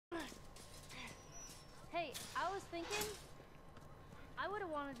thinking? I would have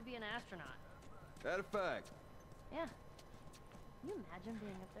wanted to be an astronaut. That a fact? Yeah. Can you imagine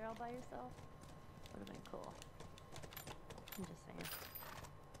being up there all by yourself? Would have been cool. I'm just saying.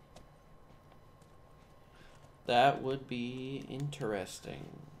 That would be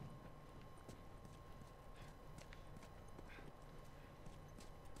interesting.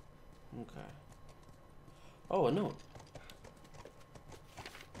 Okay. Oh, a note.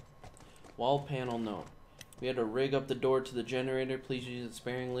 Wall panel note. We had to rig up the door to the generator. Please use it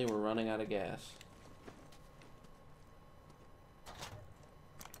sparingly. We're running out of gas.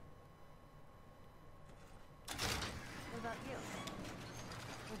 What about you?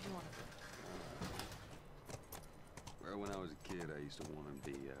 What'd you want to Well, when I was a kid, I used to want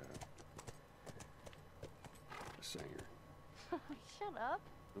to be a singer. do? Shut up.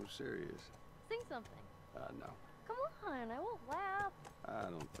 I'm serious. Sing something. No, Come on, I won't laugh. I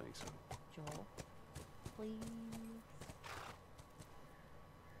don't think so. Joel, please.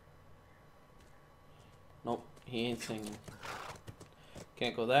 Nope, he ain't singing.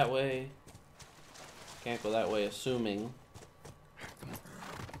 Can't go that way. Can't go that way, assuming.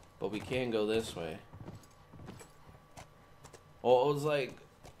 But we can go this way. Oh, it was like,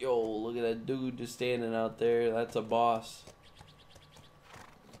 yo, look at that dude just standing out there. That's a boss.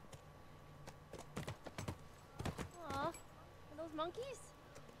 Aw, are those monkeys?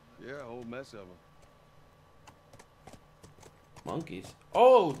 Yeah, a whole mess of them. Monkeys.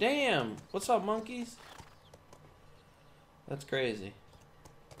 Oh, damn. What's up, monkeys? That's crazy.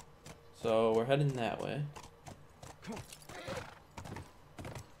 So, we're heading that way.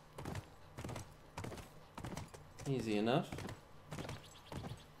 Easy enough.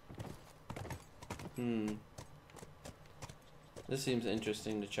 This seems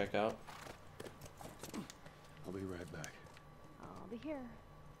interesting to check out. I'll be right back. I'll be here.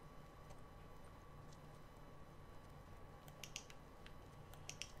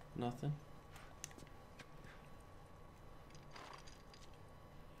 Nothing.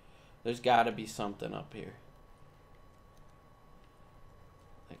 There's gotta be something up here.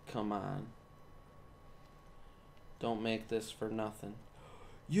 Like, come on. Don't make this for nothing.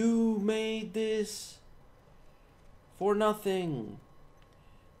 You made this for nothing.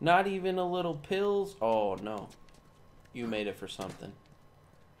 Not even a little pills. Oh, no. You made it for something.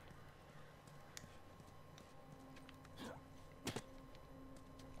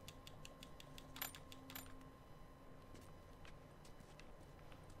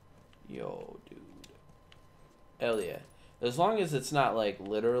 Yo, dude. Hell yeah. As long as it's not, like,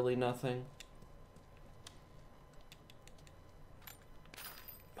 literally nothing.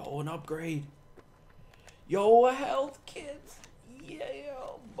 Yo, an upgrade. Yo, a health kit. Yeah,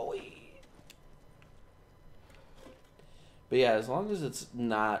 boy. But yeah, as long as it's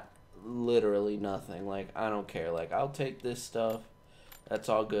not literally nothing, like, I don't care. Like, I'll take this stuff. That's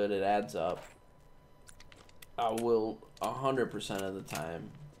all good. It adds up. I will 100% of the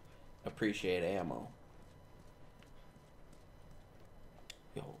time appreciate ammo.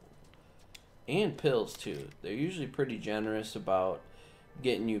 Yo. And pills, too. They're usually pretty generous about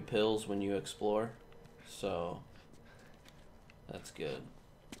getting you pills when you explore. So, that's good.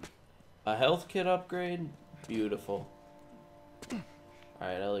 A health kit upgrade? Beautiful.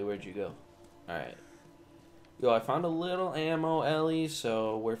 Alright, Ellie, where'd you go? Alright. Yo, I found a little ammo, Ellie,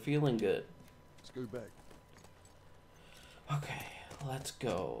 so we're feeling good. Let's go back. Okay, let's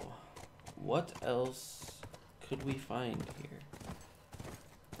go. What else could we find here?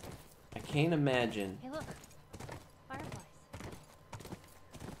 I can't imagine. Hey, look. Fireflies.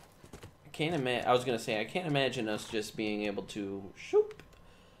 I was gonna say, I can't imagine us just being able to shoot.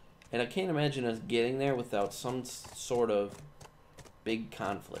 And I can't imagine us getting there without some sort of big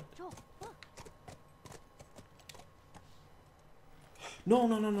conflict. Joel, look. No,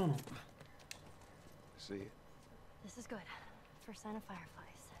 no, no, no, no. See it. This is good. First sign of fireflies.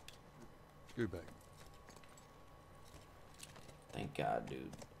 Let's go back. Thank God,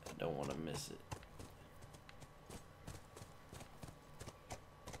 dude. I don't want to miss it.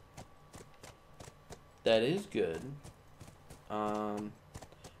 That is good. I'm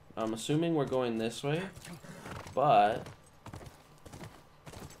assuming we're going this way, but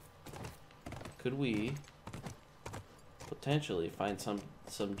could we potentially find some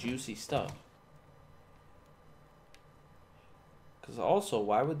juicy stuff? Because also,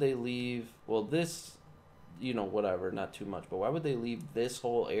 why would they leave, well, this, you know, whatever, not too much, but why would they leave this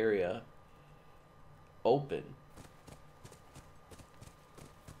whole area open?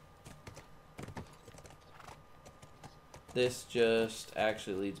 This just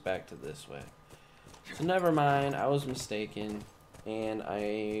actually leads back to this way. So never mind, I was mistaken, and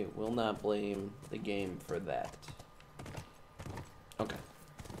I will not blame the game for that. Okay.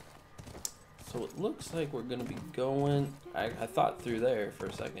 So it looks like we're gonna be going. I thought through there for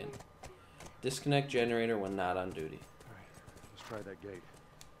a second. Disconnect generator when not on duty. Alright, let's try that gate.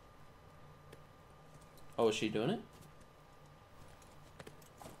 Oh, is she doing it?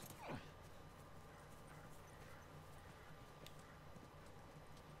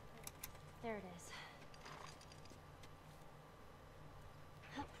 There it is.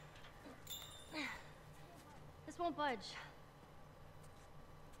 This won't budge.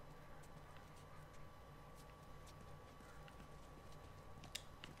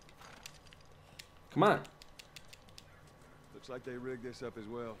 Come on. Looks like they rigged this up as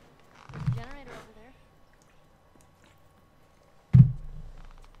well. Generator over there.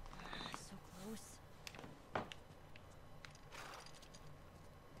 So close.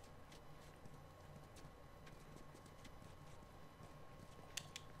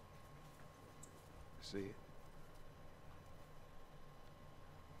 See it.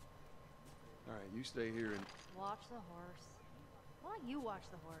 Alright, you stay here and... Watch the horse. Why don't you watch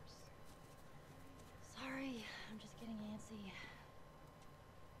the horse? Sorry, I'm just getting antsy.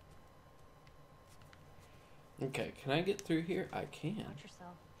 Okay, can I get through here? I can. Watch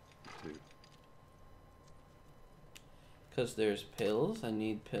yourself. Too. Because there's pills. I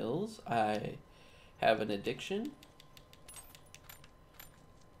need pills. I have an addiction.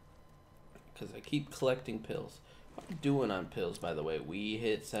 Because I keep collecting pills. How are we doing on pills, by the way? We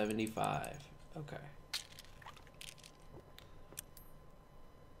hit 75. Okay.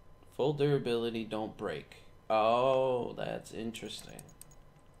 Full durability, don't break. Oh, that's interesting.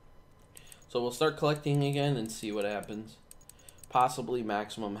 So we'll start collecting again and see what happens. Possibly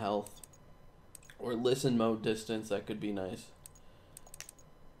maximum health. Or listen mode distance, that could be nice.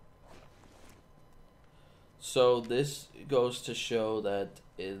 So this goes to show that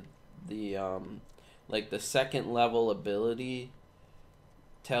like the second level ability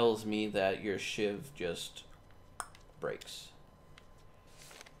tells me that your shiv just breaks.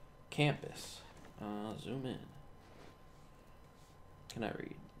 Campus. Zoom in. Can I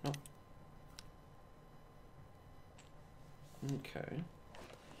read? Nope. Okay.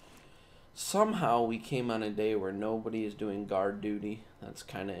 Somehow we came on a day where nobody is doing guard duty. That's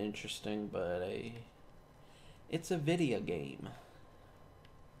kind of interesting, but it's a video game.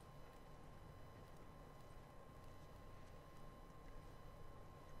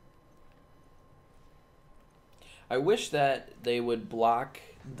 I wish that they would block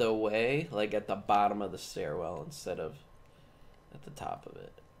the way, like at the bottom of the stairwell instead of at the top of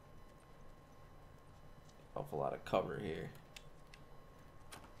it. Awful lot of cover here.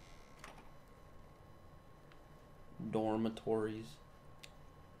 Dormitories.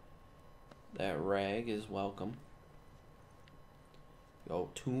 That rag is welcome. Yo,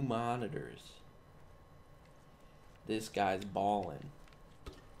 2 monitors. This guy's balling.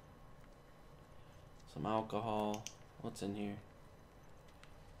 Some alcohol. What's in here?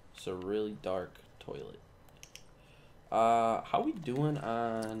 It's a really dark toilet. How we doing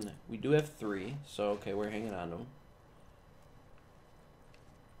on... We do have 3, so okay, we're hanging on to them.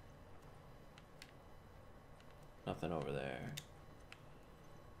 Nothing over there.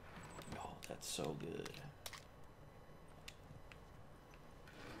 Oh, that's so good.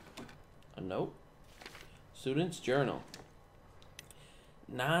 A note? Student's journal.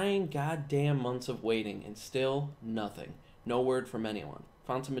 9 goddamn months of waiting and still nothing. No word from anyone.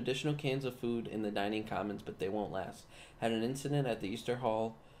 Found some additional cans of food in the dining commons, but they won't last. Had an incident at the Easter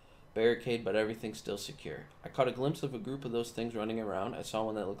Hall barricade, but everything's still secure. I caught a glimpse of a group of those things running around. I saw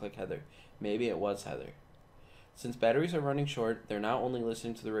one that looked like Heather. Maybe it was Heather. Since batteries are running short, they're now only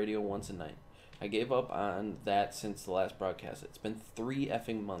listening to the radio once a night. I gave up on that since the last broadcast. It's been 3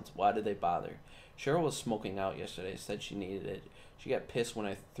 effing months. Why did they bother? Cheryl was smoking out yesterday. Said she needed it. She got pissed when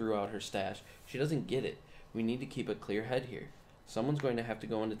I threw out her stash. She doesn't get it. We need to keep a clear head here. Someone's going to have to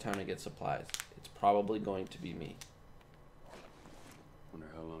go into town and get supplies. It's probably going to be me. Wonder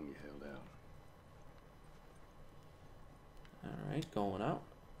how long you held out. Alright, going out.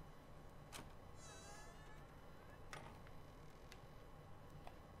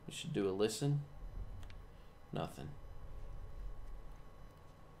 We should do a listen. Nothing.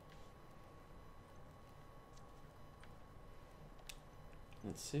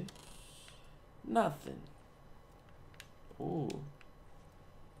 Let's see. Nothing. Ooh.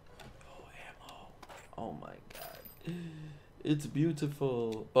 Oh, ammo. Oh my god. It's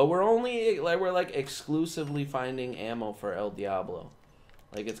beautiful. But we're only, like, we're like exclusively finding ammo for El Diablo.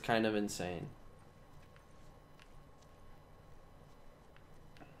 Like, it's kind of insane.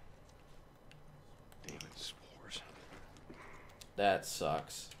 Demon spores. That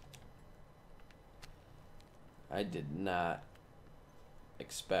sucks. I did not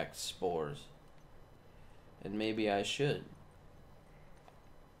expect spores. And maybe I should.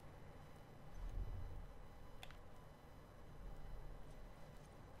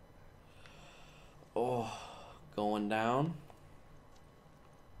 Oh, going down.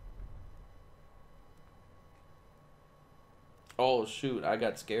 Oh shoot, I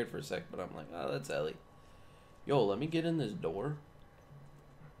got scared for a sec, but I'm like, oh, that's Ellie. Yo, let me get in this door.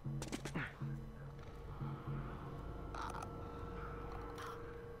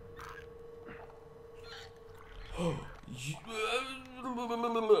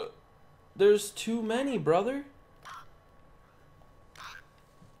 There's too many, brother.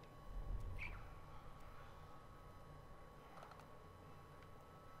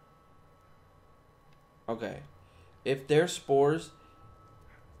 Okay. If they're spores,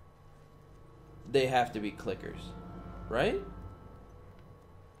 they have to be clickers, right?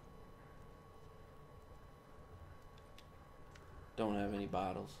 Don't have any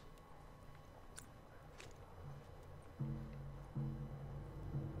bottles.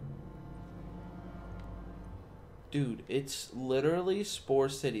 Dude, it's literally Spore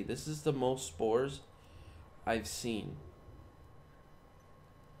City. This is the most spores I've seen.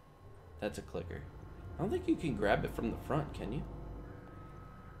 That's a clicker. I don't think you can grab it from the front, can you?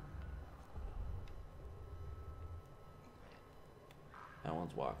 That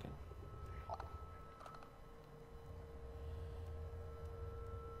one's walking.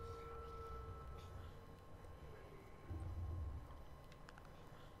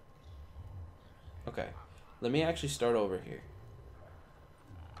 Okay. Let me actually start over here.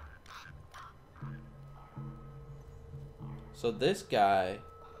 So this guy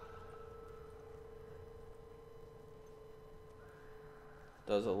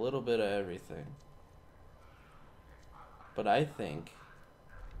does a little bit of everything. But I think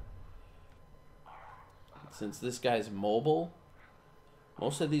since this guy's mobile,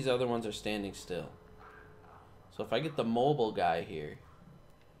 most of these other ones are standing still. So if I get the mobile guy here,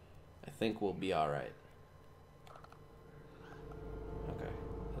 I think we'll be alright. Okay,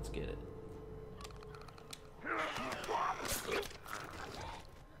 let's get it.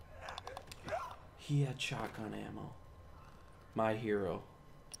 He had shotgun ammo. My hero.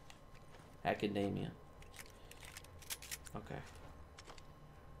 Academia. Okay.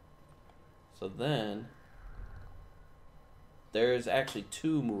 So then there's actually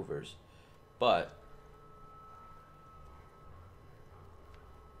two movers, but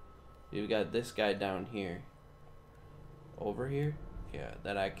you've got this guy down here. Over here? Yeah,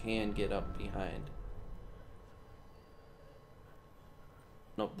 that I can get up behind.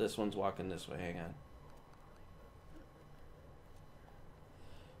 Nope, this one's walking this way. Hang on.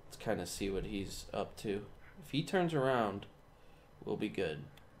 Let's kind of see what he's up to. If he turns around, we'll be good.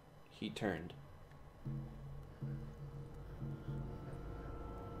 He turned.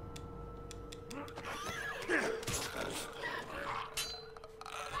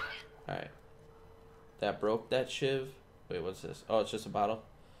 Alright. That broke that shiv. Wait, what's this? Oh, it's just a bottle.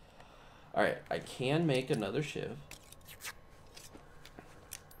 Alright, I can make another shiv.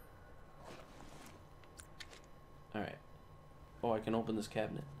 Alright. Oh, I can open this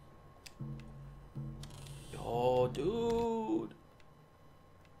cabinet. Oh, dude.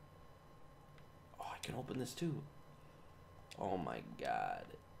 Oh, I can open this too. Oh my god.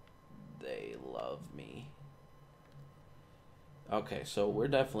 They love me. Okay, so we're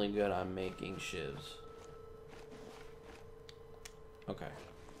definitely good on making shivs. Okay.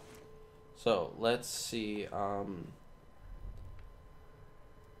 So, let's see, so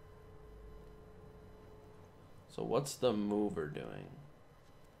what's the mover doing?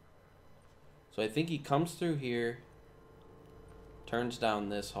 So I think he comes through here, turns down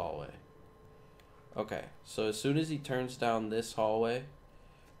this hallway. Okay, so as soon as he turns down this hallway,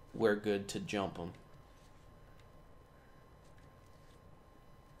 we're good to jump him.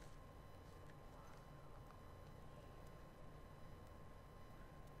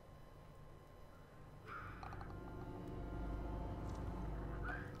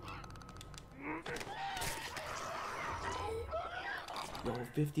 Yo,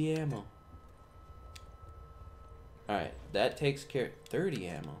 50 ammo. Alright, that takes care... 30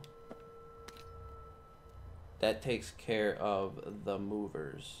 ammo. That takes care of the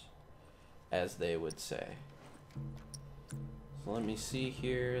movers, as they would say. So let me see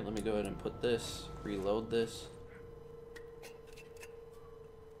here. Let me go ahead and put this, reload this.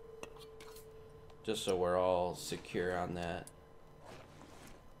 Just so we're all secure on that.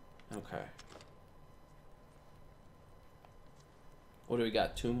 Okay. What do we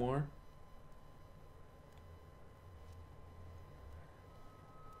got? Two more?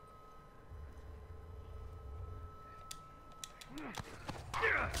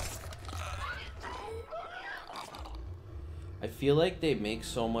 I feel like they make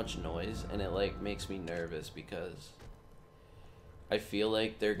so much noise and it like makes me nervous because I feel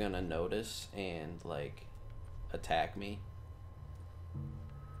like they're gonna notice and like attack me.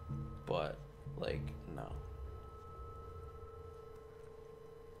 But like no.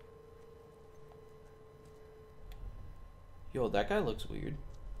 Yo, that guy looks weird.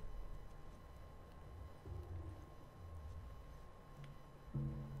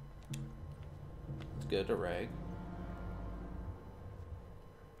 It's good to rag.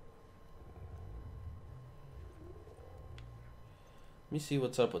 Let me see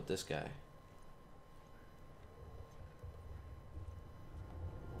what's up with this guy.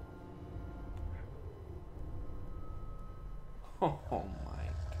 Oh my.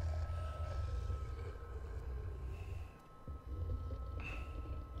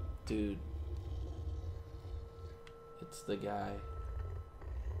 Dude. It's the guy.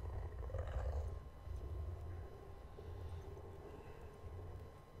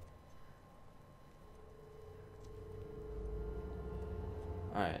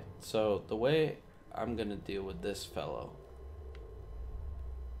 Alright, so the way I'm gonna deal with this fellow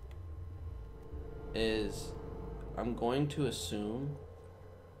is I'm going to assume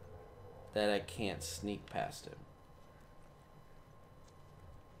that I can't sneak past him.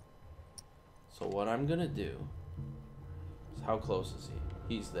 So what I'm gonna do is, how close is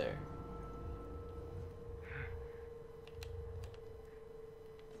he? He's there.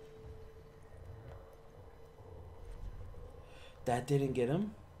 That didn't get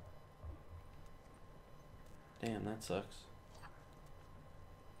him? Damn, that sucks.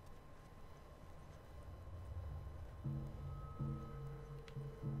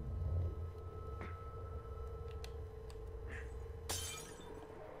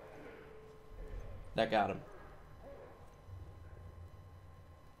 That got him.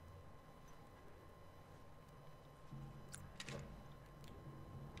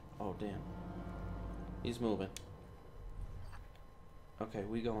 Oh, damn. He's moving. Okay,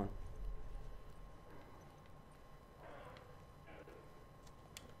 we going.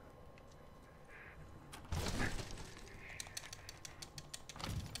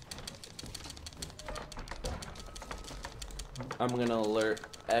 I'm gonna alert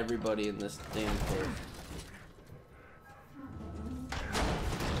everybody in this damn place.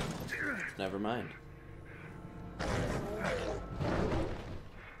 Never mind.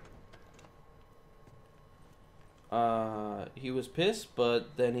 He was pissed,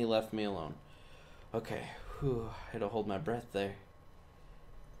 but then he left me alone. Okay, whew, I had to hold my breath there.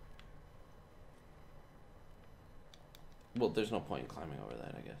 Well, there's no point in climbing over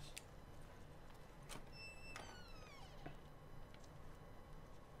that, I guess.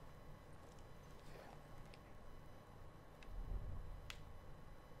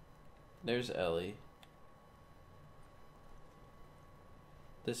 There's Ellie.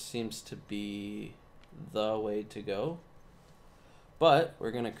 This seems to be the way to go. But we're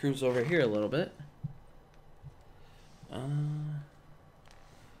gonna cruise over here a little bit.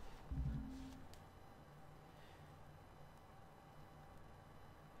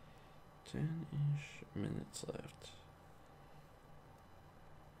 10-ish minutes left.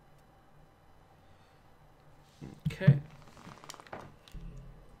 Okay.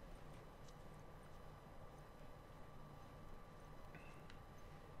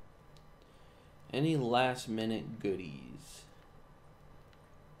 Any last minute goodies?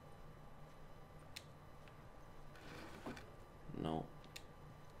 No.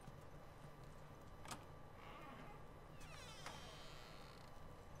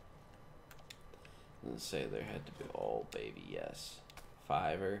 Let's say there had to be, oh baby, yes.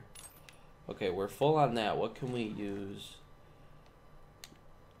 Fiverr. Okay, we're full on that. What can we use?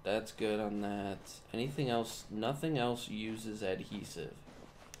 That's good on that. Anything else? Nothing else uses adhesive.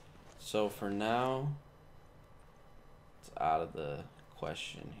 So for now, it's out of the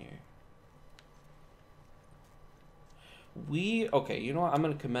question here. Okay, you know what? I'm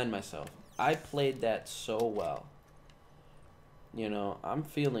going to commend myself. I played that so well. You know, I'm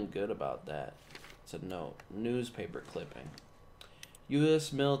feeling good about that. It's a note. Newspaper clipping.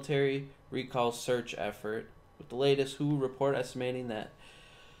 U.S. military recall search effort. With the latest WHO report estimating that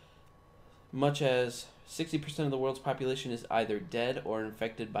much as 60% of the world's population is either dead or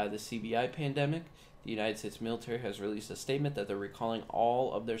infected by the CBI pandemic, the United States military has released a statement that they're recalling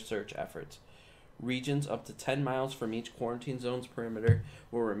all of their search efforts. Regions up to 10 miles from each quarantine zone's perimeter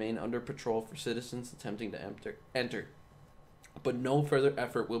will remain under patrol for citizens attempting to enter. But no further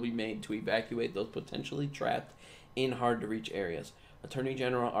effort will be made to evacuate those potentially trapped in hard-to-reach areas. Attorney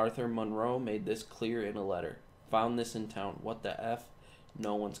General Arthur Monroe made this clear in a letter. Found this in town. What the F?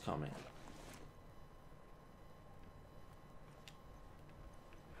 No one's coming.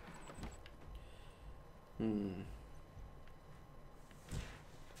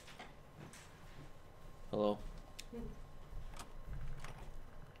 Hello?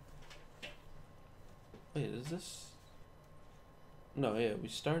 Wait, is this... No, yeah, we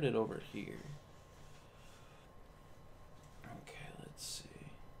started over here. Okay, let's see.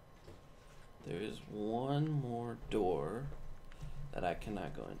 There is one more door that I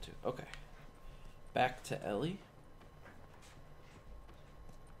cannot go into. Okay. Back to Ellie.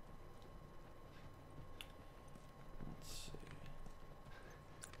 Let's see.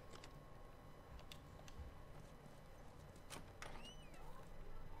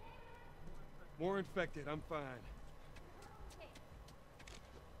 More infected. I'm fine.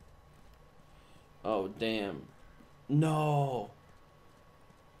 Oh, damn. No.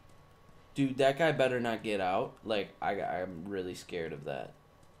 Dude, that guy better not get out. Like, I'm really scared of that.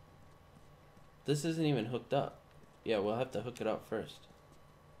 This isn't even hooked up. Yeah, we'll have to hook it up first.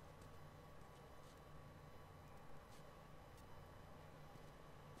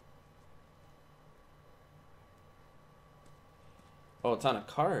 Oh, it's on a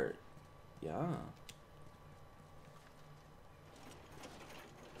cart. Yeah.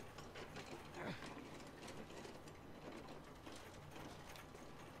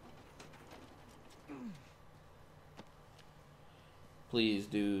 Please,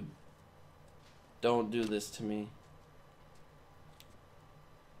 dude. Don't do this to me.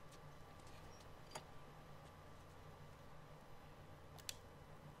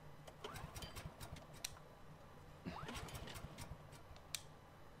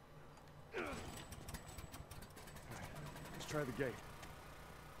 Let's try the gate.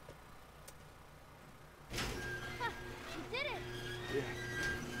 She did it! Yeah.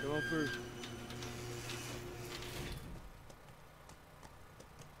 Go on through.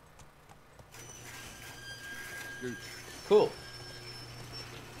 Good. Cool.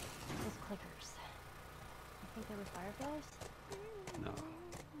 Those clickers. I think they were fireflies? No.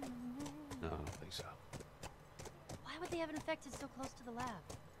 No, I don't think so. Why would they have infected so close to the lab?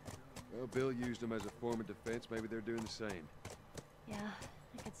 Well, Bill used them as a form of defense. Maybe they're doing the same. Yeah,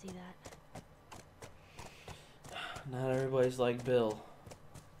 I could see that. Not everybody's like Bill.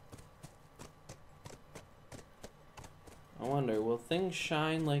 I wonder, will things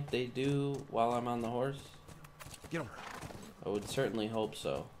shine like they do while I'm on the horse? Get him. I would certainly hope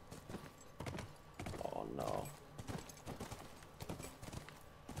so. Oh no.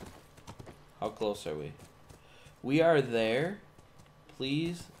 How close are we? We are there.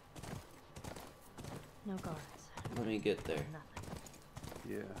 Please. No guards. Let me get there. Nothing.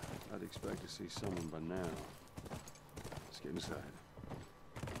 Yeah, I'd expect to see someone by now. Let's get inside.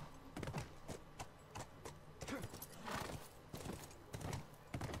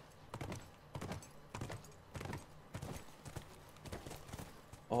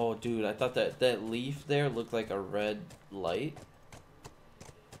 Oh, dude, I thought that leaf there looked like a red light.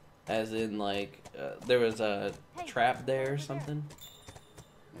 As in, like, there was a trap there or something.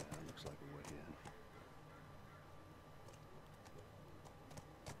 Yeah, it looks like a way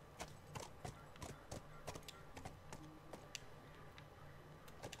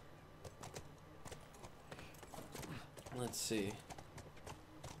in. Let's see.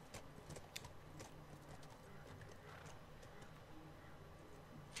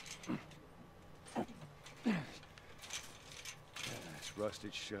 It's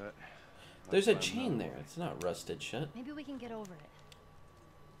rusted shut. There's a Let's find chain another there. way. It's not rusted shut. Maybe we can get over it.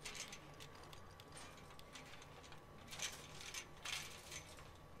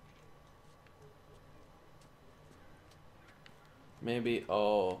 Maybe,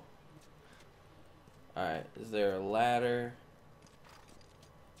 oh. Alright, is there a ladder?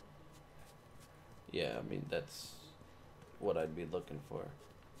 Yeah, I mean, that's what I'd be looking for.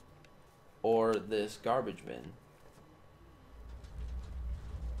 Or this garbage bin.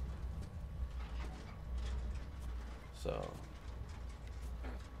 So.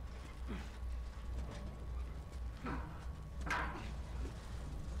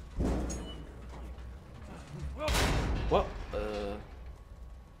 Well,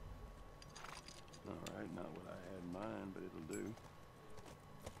 Alright, not what I had in mind, but it'll do.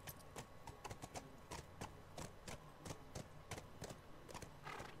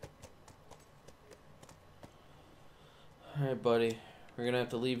 alright, buddy. We're gonna have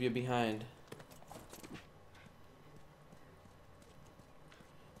to leave you behind.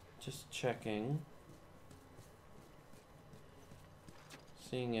 Just checking.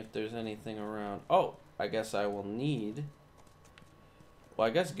 Seeing if there's anything around. Oh, I guess I will need. Well,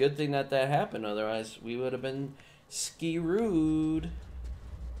 I guess good thing that happened. Otherwise, we would have been ski-rooed.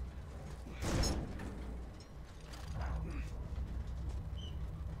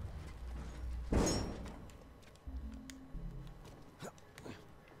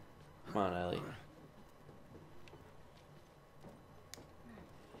 Come on, Ellie.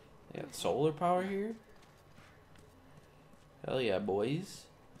 They got solar power here? Hell yeah, boys.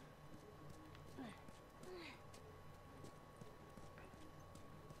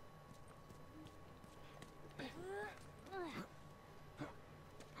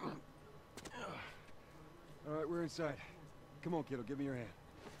 All right, we're inside. Come on, kiddo, give me your hand.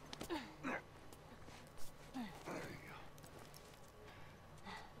 Thanks.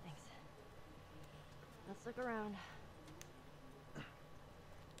 Let's look around.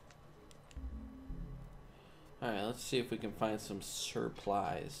 Alright, let's see if we can find some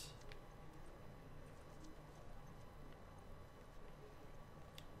supplies.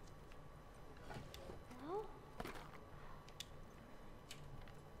 Hello?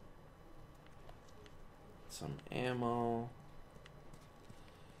 Some ammo.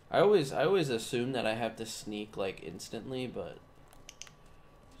 I always assume that I have to sneak like instantly, but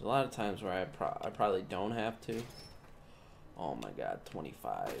there's a lot of times where I probably don't have to. Oh my god,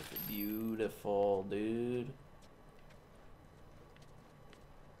 25. Beautiful, dude.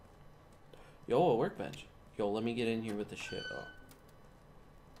 Yo, a workbench. Yo, let me get in here with the shit. Oh.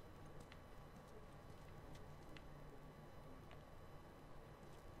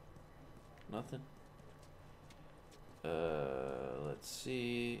 Nothing. Let's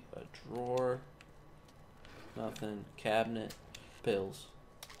see. A drawer. Nothing. Cabinet. Pills.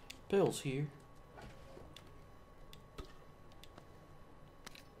 Pills here.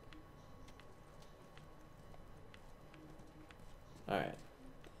 Alright.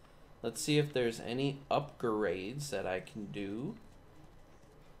 Let's see if there's any upgrades that I can do.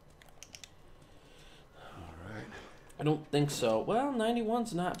 Alright. I don't think so. Well,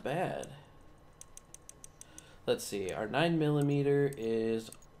 91's not bad. Let's see. Our 9mm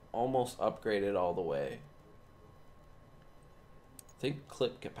is almost upgraded all the way. I think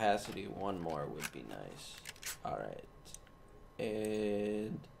clip capacity one more would be nice. Alright.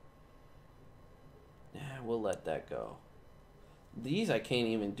 And yeah, we'll let that go. These I can't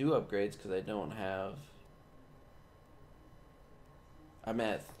even do upgrades because I don't have. I'm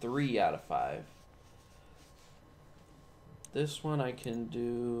at 3 out of 5. This one I can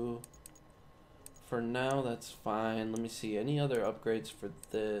do. For now, that's fine. Let me see. Any other upgrades for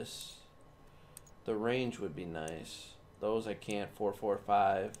this? The range would be nice. Those I can't.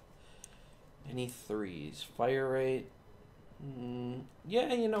 445. Any 3s? Fire rate?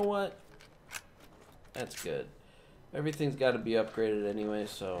 Yeah, you know what? That's good. Everything's got to be upgraded anyway,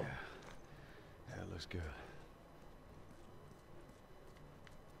 so. Yeah, it looks good.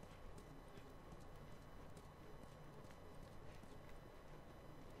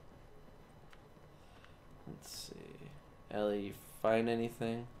 Let's see. Ellie, you find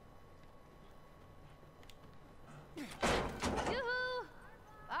anything? Yoo-hoo!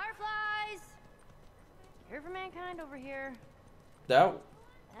 Fireflies! Care for mankind over here. That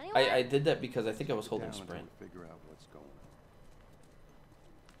Anyway? I did that because I think I was holding Down sprint. until we figure out what's going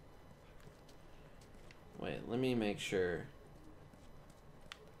on. Wait, let me make sure.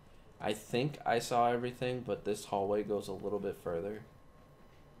 I think I saw everything, but this hallway goes a little bit further.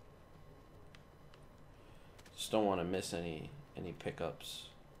 Just don't want to miss any pickups.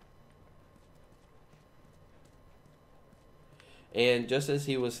 And just as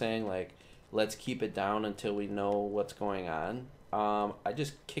he was saying, like, let's keep it down until we know what's going on. I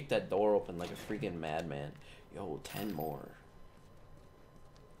just kicked that door open like a freaking madman. Yo, 10 more.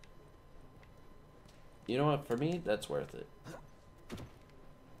 You know what? For me, that's worth it.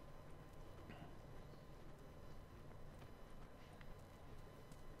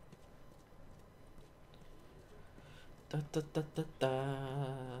 Da, da, da, da, da.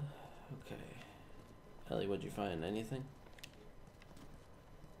 Okay. Ellie, what'd you find? Anything?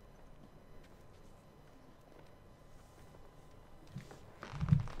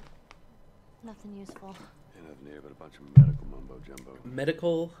 Nothing useful. Ain't nothing here but a bunch of medical mumbo jumbo.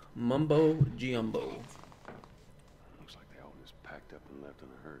 Medical mumbo jumbo. Looks like they all just packed up and left in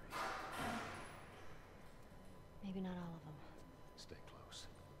a hurry. Maybe not all of them. Stay close.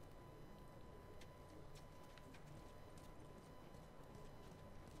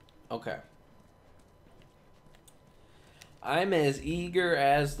 Okay. I'm as eager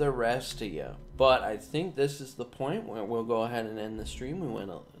as the rest of you, but I think this is the point where we'll go ahead and end the stream. We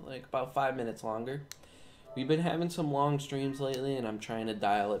went like about 5 minutes longer. We've been having some long streams lately, and I'm trying to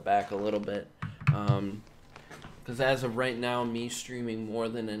dial it back a little bit. Because as of right now, me streaming more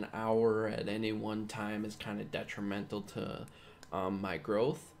than an hour at any one time is kind of detrimental to my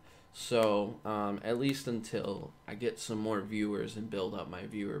growth. So at least until I get some more viewers and build up my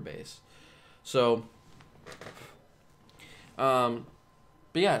viewer base. So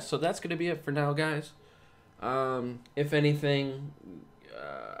But yeah, so that's going to be it for now, guys. If anything,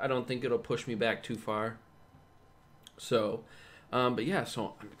 I don't think it'll push me back too far. So, but yeah,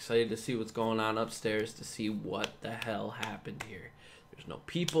 so I'm excited to see what's going on upstairs, to see what the hell happened here. There's no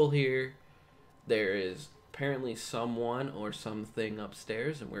people here. There is apparently someone or something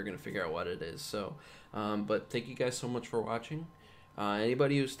upstairs, and we're going to figure out what it is. So, but thank you guys so much for watching.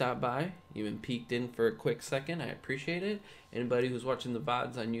 Anybody who stopped by, even peeked in for a quick second, I appreciate it. Anybody who's watching the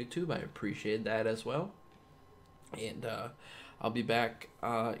VODs on YouTube, I appreciate that as well. And I'll be back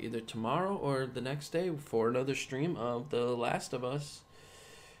either tomorrow or the next day for another stream of The Last of Us.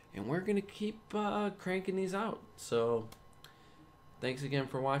 And we're going to keep cranking these out. So thanks again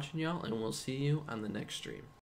for watching, y'all, and we'll see you on the next stream.